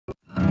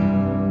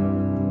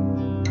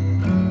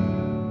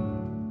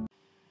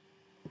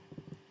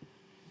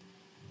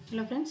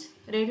Hello friends,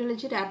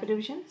 Radiology Rapid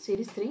Revision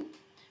Series 3.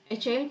 A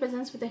child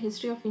presents with a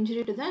history of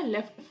injury to the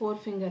left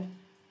forefinger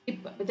tip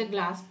with a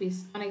glass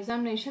piece. On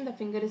examination, the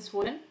finger is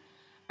swollen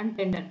and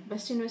tender.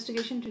 Best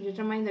investigation to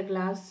determine the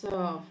glass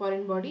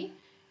foreign body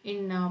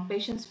in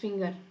patient's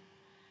finger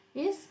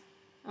is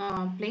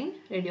plain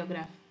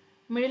radiograph.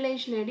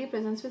 Middle-aged lady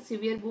presents with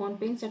severe bone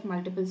pains at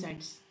multiple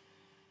sites.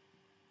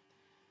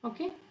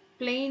 Okay,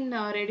 plain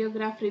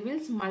radiograph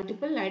reveals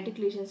multiple lytic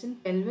lesions in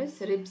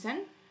pelvis, ribs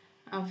and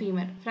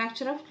femur,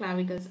 fracture of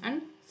clavicles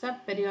and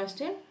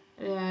subperiosteal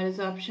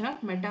resorption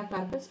of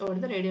metacarpus over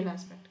the radial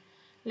aspect.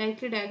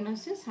 Likely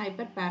diagnosis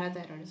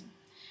hyperparathyroidism.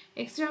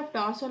 X-ray of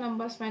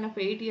dorsolateral spine of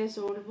 8 years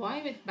old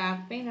boy with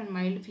back pain and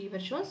mild fever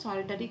shows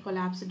solitary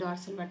collapsed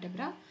dorsal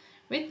vertebra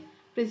with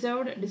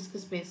preserved disc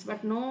space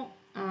but no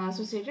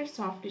associated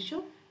soft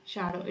tissue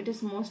shadow. It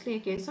is mostly a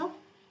case of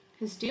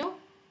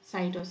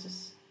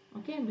histiocytosis.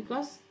 Okay,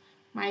 because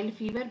mild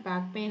fever,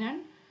 back pain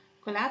and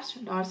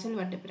collapsed dorsal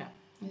vertebra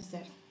is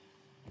there.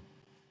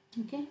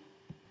 Okay.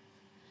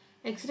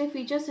 X-ray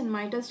features in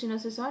mitral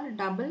stenosis are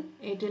double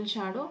atrial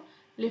shadow,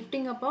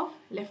 lifting up of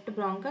left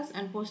bronchus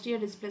and posterior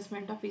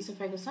displacement of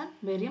esophagus and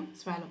barium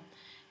swallow.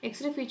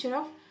 X-ray feature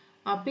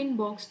of pin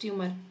box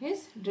tumor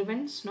is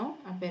driven snow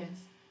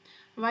appearance.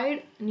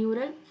 Wide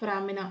neural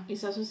foramina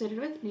is associated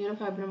with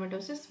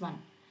neurofibromatosis 1,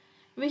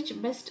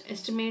 which best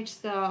estimates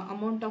the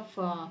amount of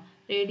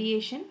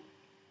radiation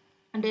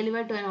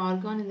delivered to an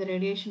organ in the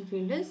radiation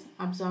field is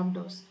absorbed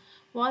dose.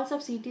 Walls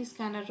of CT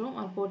scanner room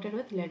are coated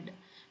with lead.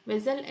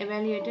 Vessel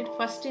evaluated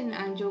first in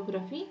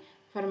angiography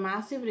for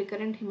massive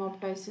recurrent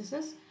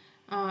hemoptysis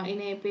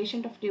in a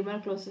patient of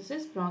tuberculosis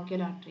is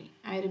bronchial artery.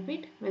 I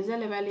repeat,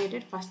 vessel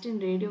evaluated first in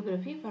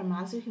radiography for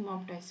massive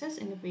hemoptysis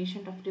in a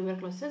patient of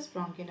tuberculosis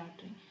bronchial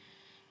artery.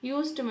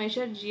 Used to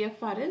measure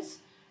GFR is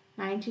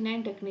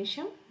 99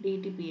 technetium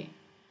DTPA.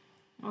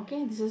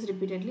 Okay, this is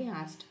repeatedly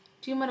asked.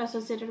 Tumor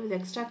associated with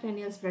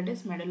extracranial spread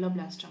is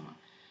medulloblastoma.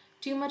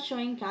 Tumor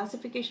showing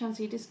calcification on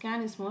CT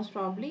scan is most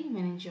probably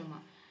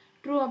meningioma.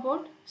 True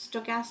about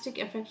stochastic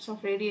effects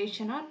of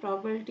radiation or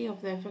probability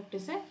of the effect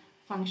is a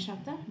function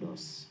of the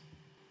dose.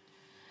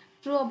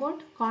 True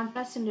about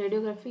contrast in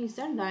radiography is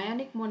that the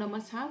ionic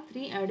monomers have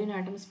 3 iodine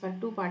atoms per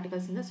 2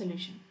 particles in the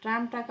solution.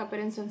 Tram track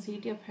appearance on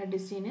CT of head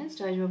is seen in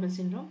Sturge-Weber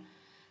syndrome.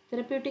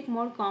 Therapeutic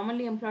mode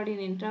commonly employed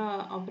in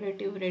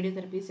intraoperative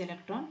radiotherapy is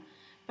electron.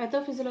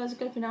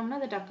 Pathophysiological phenomena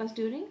that occurs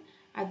during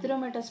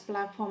atheromatous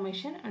plaque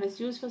formation and is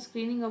used for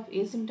screening of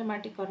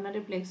asymptomatic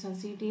coronary plaques on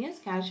CT is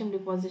calcium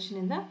deposition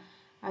in the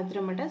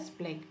atheromatous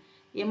plaque.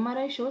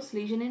 MRI shows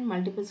lesion in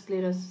multiple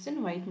sclerosis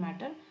in white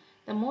matter.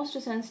 The most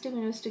sensitive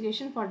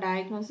investigation for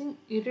diagnosing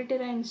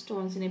uterine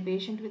stones in a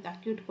patient with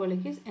acute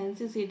colic is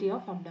NCCT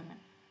of abdomen.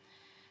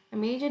 The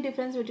major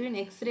difference between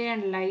X-ray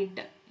and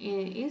light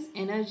is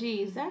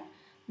energy is that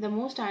the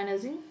most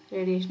ionizing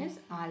radiation is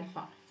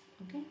alpha.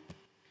 Okay.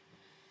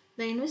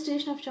 The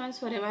investigation of choice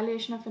for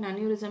evaluation of an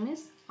aneurysm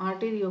is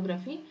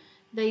arteriography.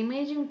 The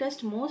imaging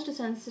test most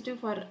sensitive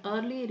for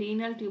early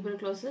renal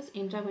tuberculosis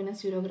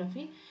intravenous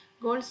urography.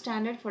 Gold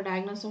standard for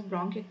diagnosis of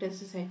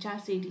bronchiectasis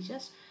HRCT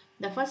chest.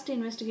 The first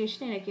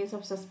investigation in a case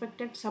of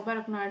suspected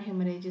subarachnoid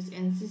hemorrhage is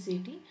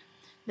NCCT.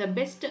 The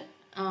best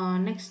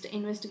next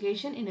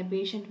investigation in a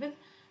patient with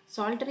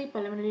solitary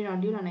pulmonary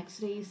nodule on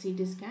X-ray is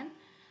CT scan.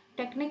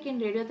 Technique in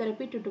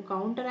radiotherapy to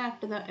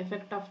counteract the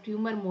effect of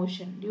tumor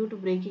motion due to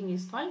breaking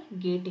is called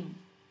gating.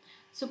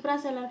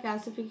 Supracellular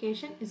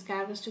calcification is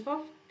characteristic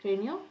of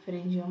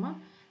craniopharyngioma.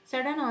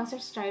 Sudden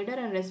onset stridor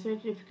and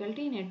respiratory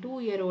difficulty in a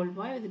 2-year-old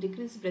boy with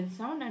decreased breath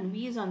sound and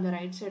wheeze on the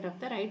right side of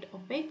the right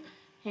opaque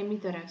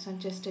hemithorax on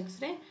chest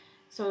X-ray.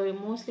 So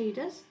mostly it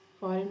is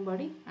foreign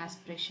body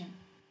aspiration.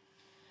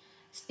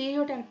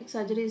 Stereotactic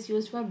surgery is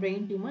used for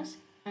brain tumors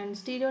and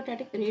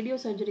stereotactic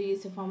radiosurgery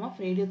is a form of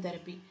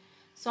radiotherapy.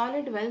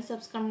 Solid, well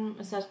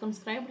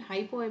circumscribed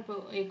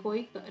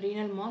hypoechoic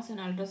renal mass and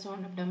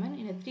ultrasound abdomen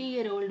in a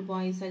 3-year-old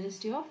boy is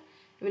suggestive of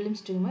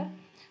Williams tumor.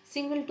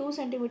 Single 2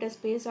 cm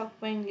space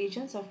occupying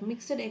lesions of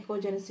mixed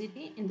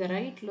echogenicity in the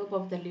right lobe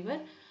of the liver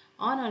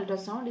on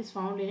ultrasound is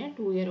found in a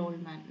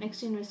 2-year-old man.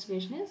 Next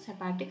investigation is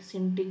hepatic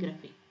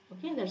scintigraphy.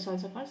 Okay, that's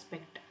also called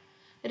SPECT.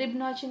 Rib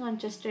notching on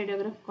chest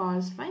radiograph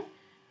caused by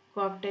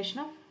coarctation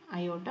of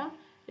aorta.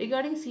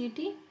 Regarding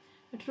CT,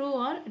 true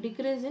or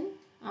decrease in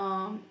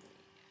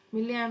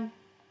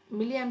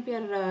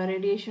milliampere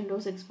radiation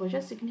dose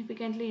exposure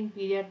significantly in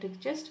pediatric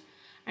chest,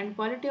 and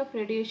quality of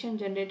radiation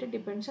generated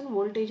depends on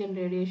voltage and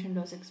radiation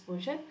dose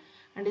exposure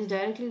and is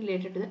directly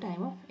related to the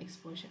time of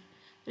exposure.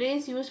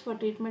 Rays used for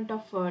treatment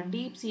of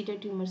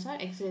deep-seated tumors are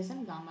X-rays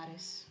and gamma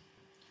rays.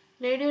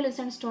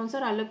 Radiolucent stones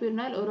are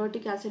allopurinol,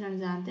 orotic acid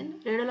and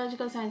xanthin.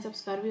 Radiological signs of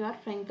scurvy are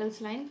Frenkel's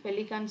line,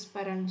 Pelican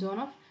spur and zone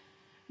of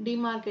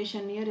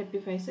demarcation near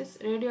epiphysis.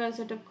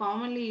 Radioisotope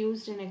commonly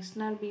used in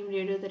external beam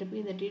radiotherapy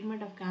in the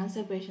treatment of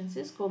cancer patients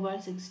is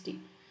cobalt-60.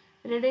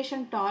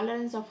 Radiation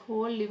tolerance of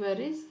whole liver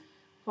is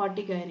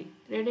 40 curie.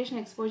 Radiation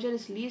exposure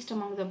is least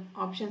among the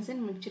options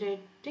in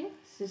micturating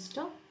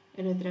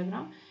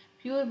cystoerythrogram.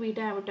 Pure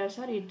beta emitters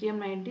are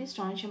yttrium-90,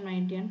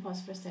 strontium-90 and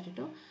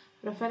phosphorus-32.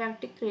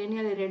 Prophylactic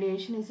cranial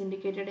irradiation is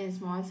indicated in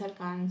small cell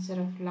cancer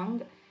of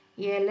lung,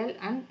 ALL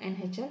and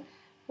NHL.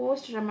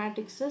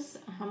 Post-traumatic cysts,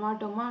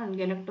 hematoma and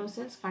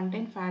galactocells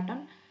contain fat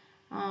on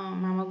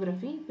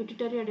mammography.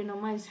 Pituitary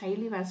adenoma is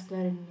highly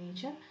vascular in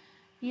nature.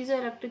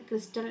 Piezoelectric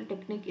crystal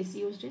technique is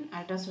used in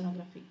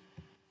ultrasonography.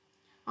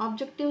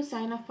 Objective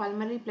sign of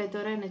pulmonary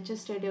plethora in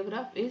chest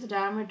radiograph is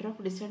diameter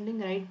of descending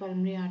right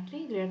pulmonary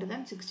artery greater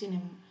than 16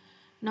 mm.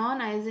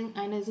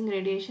 Non-ionizing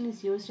radiation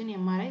is used in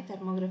MRI,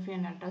 thermography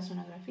and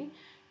ultrasonography.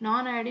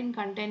 Non-iodine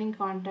containing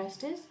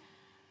contrast is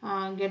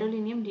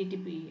gadolinium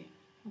DTPA.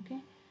 Okay.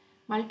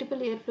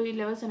 Multiple air fluid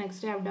levels and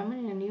X-ray abdomen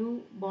in a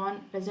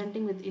newborn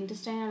presenting with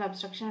intestinal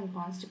obstruction and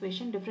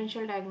constipation.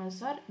 Differential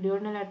diagnosis are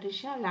duodenal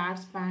atresia,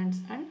 Latz bands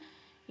and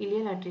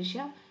ileal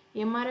atresia.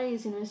 MRI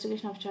is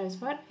investigation of choice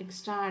for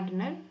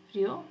extradural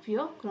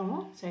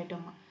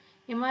pheochromocytoma.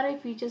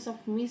 MRI features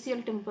of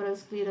mesial temporal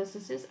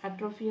sclerosis is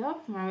atrophy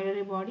of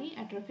mammillary body,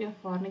 atrophy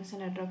of fornix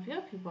and atrophy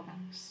of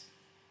hippocampus.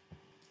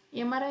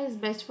 MRI is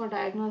best for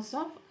diagnosis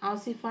of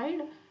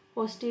ossified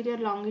posterior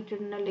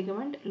longitudinal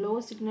ligament, low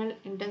signal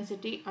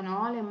intensity on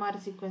all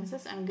MR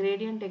sequences and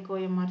gradient echo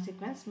MR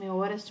sequence may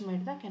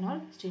overestimate the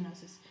canal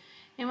stenosis.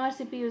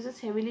 MRCP uses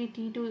heavily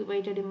T2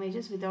 weighted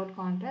images without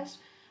contrast.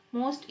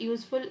 Most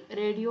useful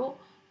radio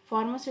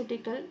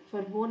pharmaceutical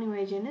for bone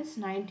imaging is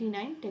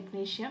 99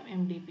 technetium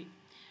MDP.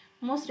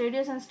 Most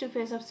radiosensitive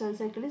phase of cell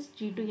cycle is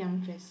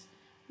G2M phase.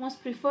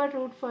 Most preferred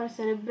route for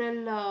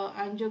cerebral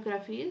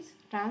angiography is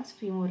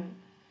transfemoral.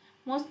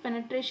 Most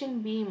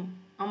penetration beam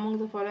among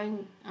the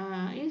following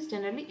is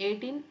generally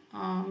 18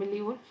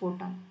 millivolt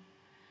photon.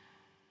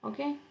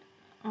 Okay,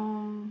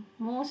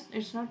 most,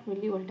 it's not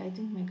millivolt, I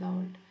think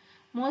megavolt.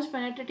 Most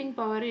penetrating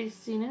power is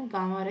seen in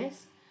gamma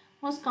rays.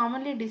 Most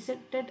commonly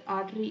dissected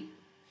artery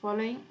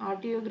following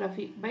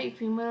arteriography by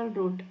femoral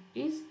route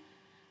is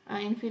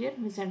inferior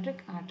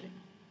mesenteric artery.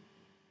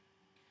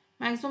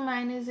 Maximum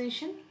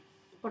ionization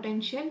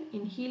potential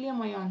in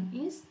helium ion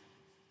is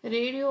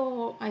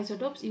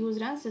radioisotopes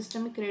used as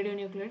systemic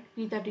radionuclide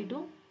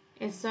P32,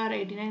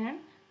 SR89 and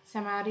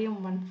samarium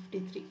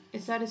 153.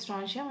 SR is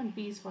strontium and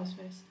P is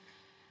phosphorus.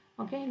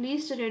 Okay,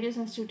 least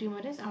radiosensitive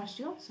tumor is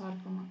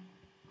osteosarcoma.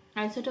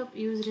 Isotope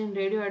used in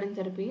radioiodine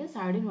therapy is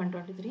iodine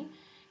 123.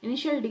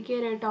 Initial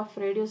decay rate of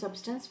radio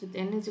substance with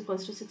N is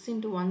equals to 6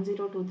 into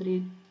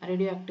 1023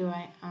 radioactive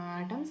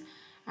atoms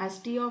as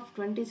T of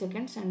 20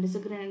 seconds and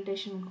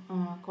disaggregation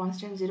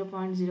constant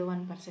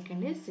 0.01 per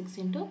second is 6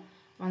 into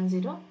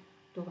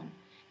 1021.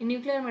 In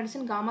nuclear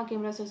medicine, gamma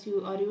cameras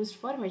are used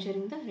for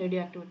measuring the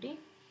radioactivity.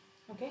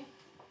 Okay.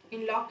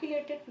 In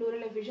loculated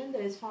pleural effusion,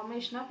 there is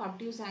formation of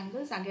obtuse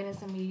angles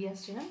against the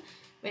mediastinum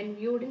when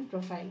viewed in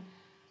profile.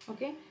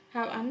 Okay.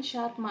 Have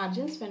unsharp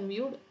margins when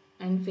viewed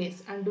in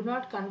face and do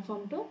not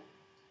conform to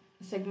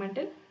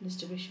segmental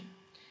distribution.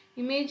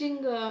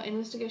 Imaging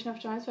investigation of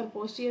choice for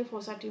posterior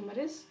fossa tumor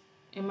is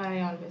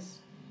MRI always.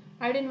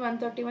 Iodine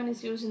 131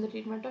 is used in the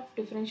treatment of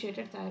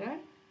differentiated thyroid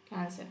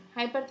cancer.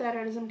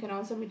 Hyperthyroidism can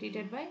also be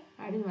treated by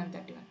iodine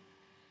 131.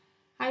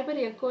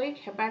 Hyperechoic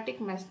hepatic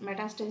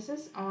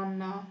metastasis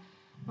on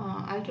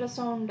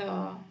ultrasound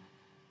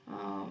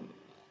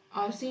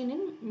are seen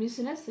in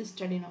mucinous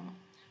cystadenoma.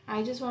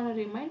 I just want to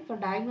remind, for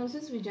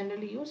diagnosis we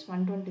generally use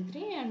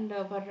 123 and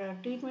for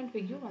treatment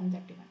we give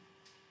 131.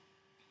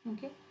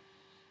 Okay.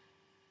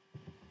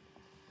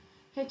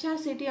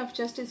 HRCT of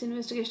chest is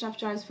investigation of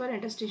choice for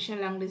interstitial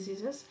lung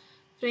diseases.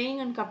 Fraying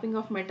and cupping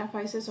of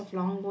metaphyses of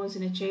long bones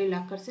in a child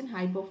occurs in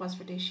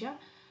hypophosphatasia,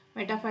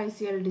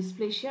 metaphyseal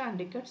dysplasia and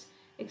rickets.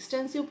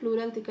 Extensive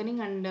pleural thickening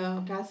and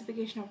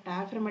calcification of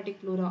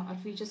diaphragmatic pleura are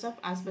features of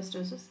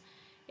asbestosis.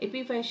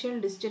 Epiphyseal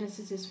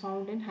dysgenesis is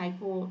found in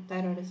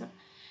hypothyroidism.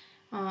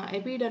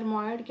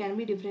 Epidermoid can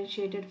be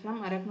differentiated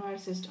from arachnoid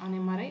cyst on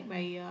MRI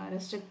by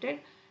restricted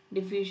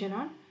diffusion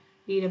on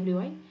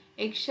DWI.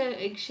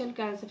 Eggshell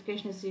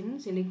calcification is seen in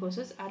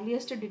silicosis.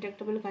 Earliest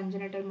detectable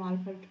congenital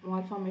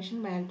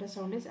malformation by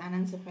ultrasound is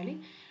anencephaly.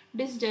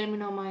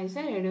 Dysgerminoma is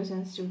a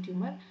radiosensitive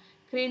tumor.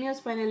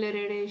 Craniospinal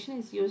irradiation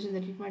is used in the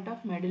treatment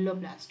of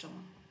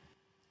medulloblastoma.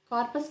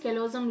 Corpus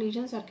callosum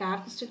lesions are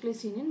characteristically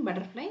seen in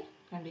butterfly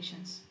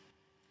conditions.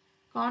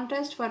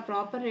 Contrast for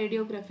proper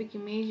radiographic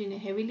image in a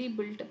heavily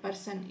built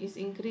person is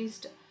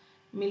increased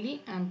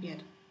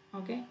milliampere.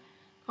 Okay.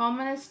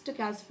 Commonest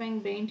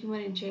calcifying brain tumor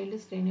in child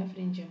is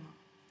craniopharyngioma.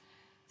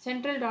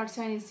 Central dot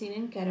sign is seen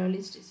in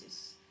Caroli's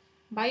disease.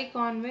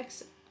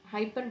 Biconvex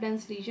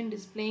hyperdense region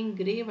displaying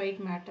grey-white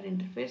matter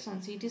interface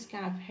on CT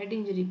scan of head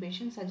injury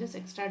patients such as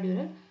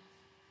extradural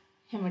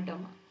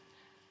hematoma.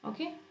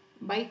 Okay,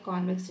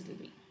 biconvex it will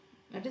be.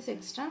 That is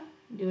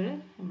extradural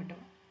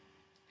hematoma.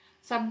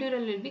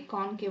 Subdural will be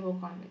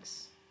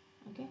concavo-convex.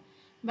 Okay.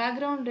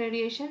 Background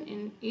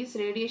radiation is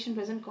radiation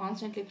present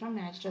constantly from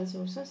natural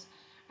sources.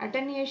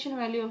 Attenuation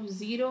value of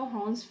 0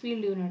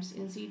 Hounsfield units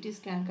in CT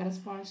scan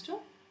corresponds to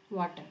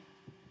water.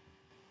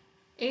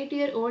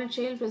 8-year-old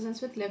child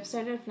presents with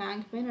left-sided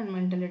flank pain and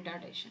mental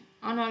retardation.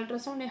 On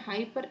ultrasound, a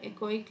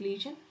hyperechoic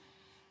lesion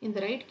in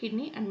the right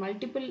kidney and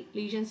multiple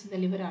lesions in the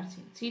liver are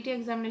seen. CT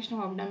examination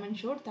of abdomen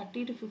showed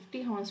 30 to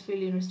 50 Hounsfield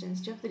units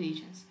density of the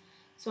lesions.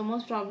 So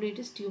most probably it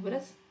is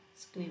tuberous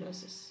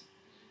sclerosis.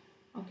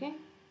 Okay,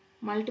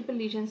 multiple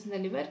lesions in the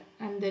liver,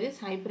 and there is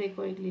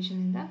hyperechoagulation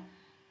in the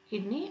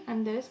kidney,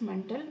 and there is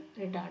mental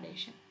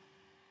retardation.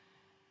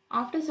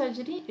 After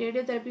surgery,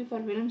 radiotherapy for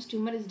Wilms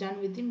tumor is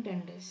done within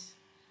 10 days.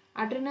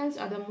 Adrenals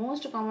are the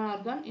most common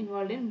organ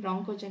involved in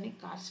bronchogenic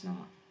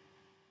carcinoma.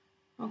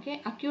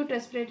 Okay, acute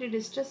respiratory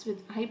distress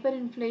with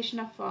hyperinflation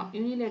of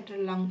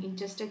unilateral lung in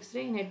chest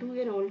X-ray in a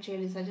 2-year-old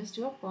child is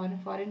suggestive of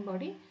foreign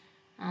body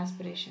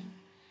aspiration.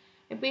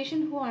 A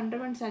patient who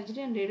underwent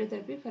surgery and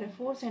radiotherapy for a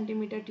 4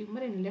 centimeter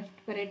tumor in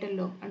left parietal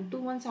lobe, and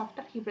 2 months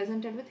after he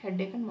presented with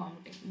headache and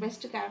vomiting.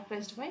 Best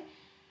characterized by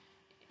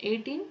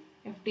 18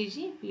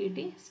 FTG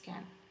PET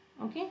scan.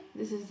 Okay,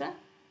 this is the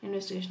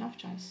investigation of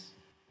choice.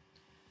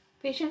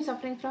 Patient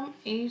suffering from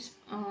AIDS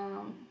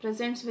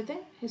presents with a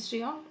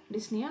history of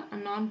dyspnea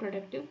and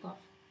non-productive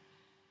cough.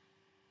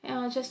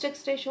 Chest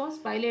X-ray shows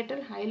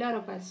bilateral hilar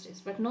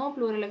opacities, but no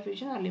pleural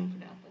effusion or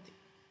lymphadenopathy.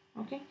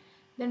 Okay,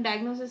 then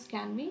diagnosis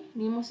can be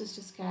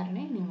pneumocystis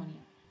carinii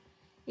pneumonia.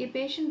 A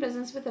patient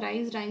presents with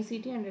raised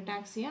ICT and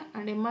ataxia,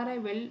 and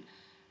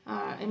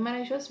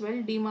MRI shows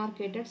well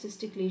demarcated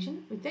cystic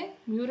lesion with a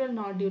mural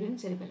nodule in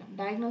cerebellum.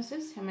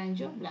 Diagnosis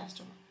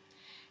hemangioblastoma.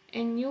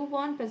 A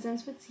newborn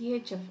presents with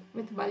CHF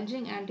with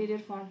bulging anterior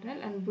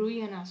fontanelle and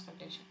Bruyne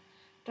auscultation.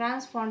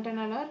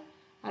 Transfontaneller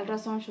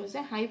ultrasound shows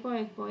a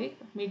hypoechoic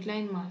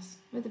midline mass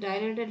with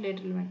dilated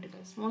lateral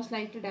ventricles. Most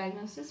likely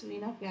diagnosis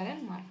vein of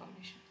Galen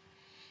malformation.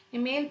 A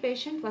male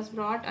patient was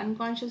brought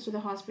unconscious to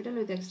the hospital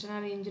with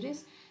external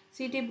injuries.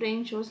 CT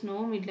brain shows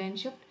no midline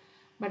shift,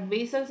 but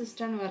basal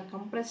cisterns were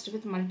compressed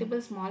with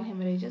multiple small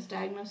hemorrhages.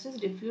 Diagnosis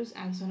diffuse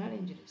axonal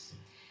injuries.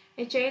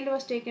 A child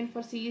was taken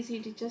for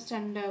CECT chest,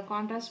 and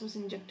contrast was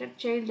injected.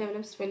 Child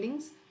developed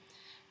swellings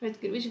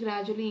which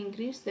gradually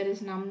increased. There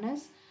is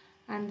numbness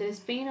and there is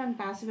pain on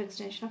passive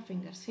extension of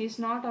fingers. He is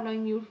not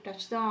allowing you to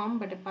touch the arm,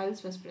 but a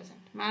pulse was present.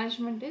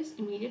 Management is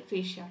immediate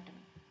fasciotomy.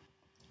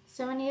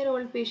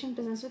 7-year-old patient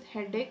presents with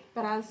headache,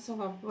 paralysis of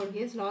upward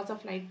gaze, loss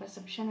of light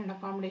perception and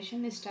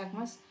accommodation,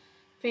 nystagmus,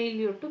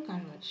 failure to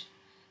converge.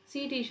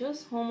 CT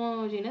shows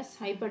homogeneous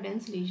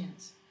hyperdense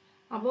lesions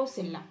above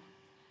cella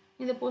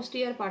in the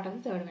posterior part of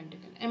the third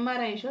ventricle.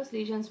 MRI shows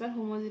lesions were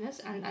homogeneous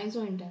and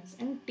isointense,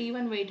 and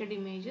T1 weighted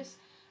images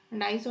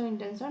and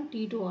isointense on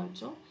T2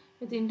 also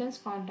with intense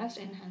contrast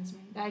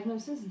enhancement.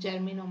 Diagnosis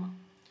germinoma.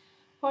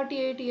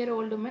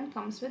 48-year-old woman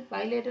comes with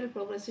bilateral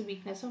progressive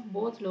weakness of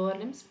both lower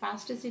limbs,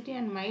 spasticity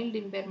and mild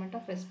impairment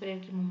of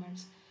respiratory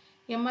movements.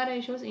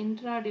 MRI shows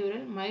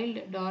intradural mild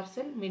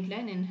dorsal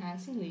midline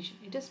enhancing lesion.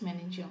 It is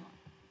meningioma.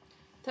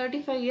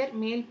 35-year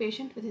male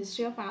patient with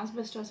history of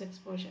asbestos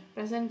exposure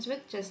presents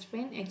with chest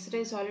pain.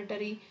 X-ray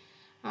solitary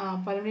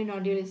pulmonary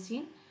nodule is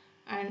seen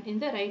and in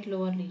the right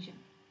lower lesion.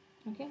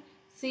 Okay,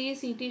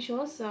 CECT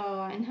shows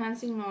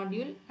enhancing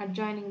nodule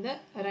adjoining the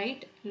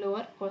right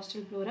lower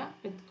costal pleura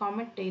with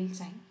comet tail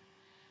sign,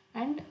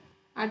 and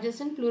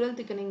adjacent pleural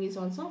thickening is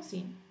also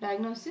seen.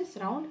 Diagnosis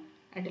round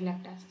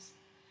atelectasis.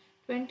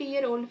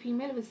 20-year-old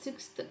female with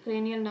 6th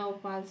cranial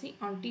nerve palsy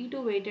on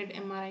T2 weighted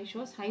MRI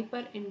shows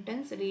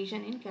hyperintense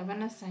lesion in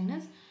cavernous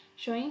sinus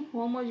showing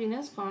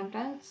homogeneous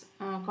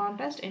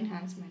contrast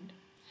enhancement.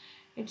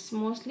 It's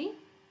mostly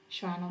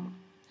schwannoma.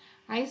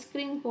 Ice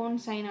cream cone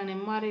sign on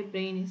MRI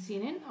brain is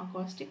seen in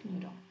acoustic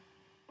neuron.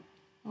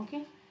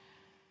 Okay.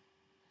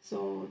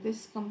 So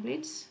this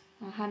completes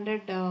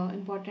 100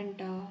 important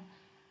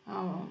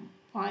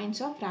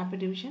points of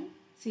rapid revision.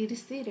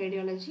 Series 3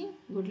 Radiology.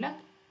 Good luck.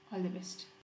 All the best.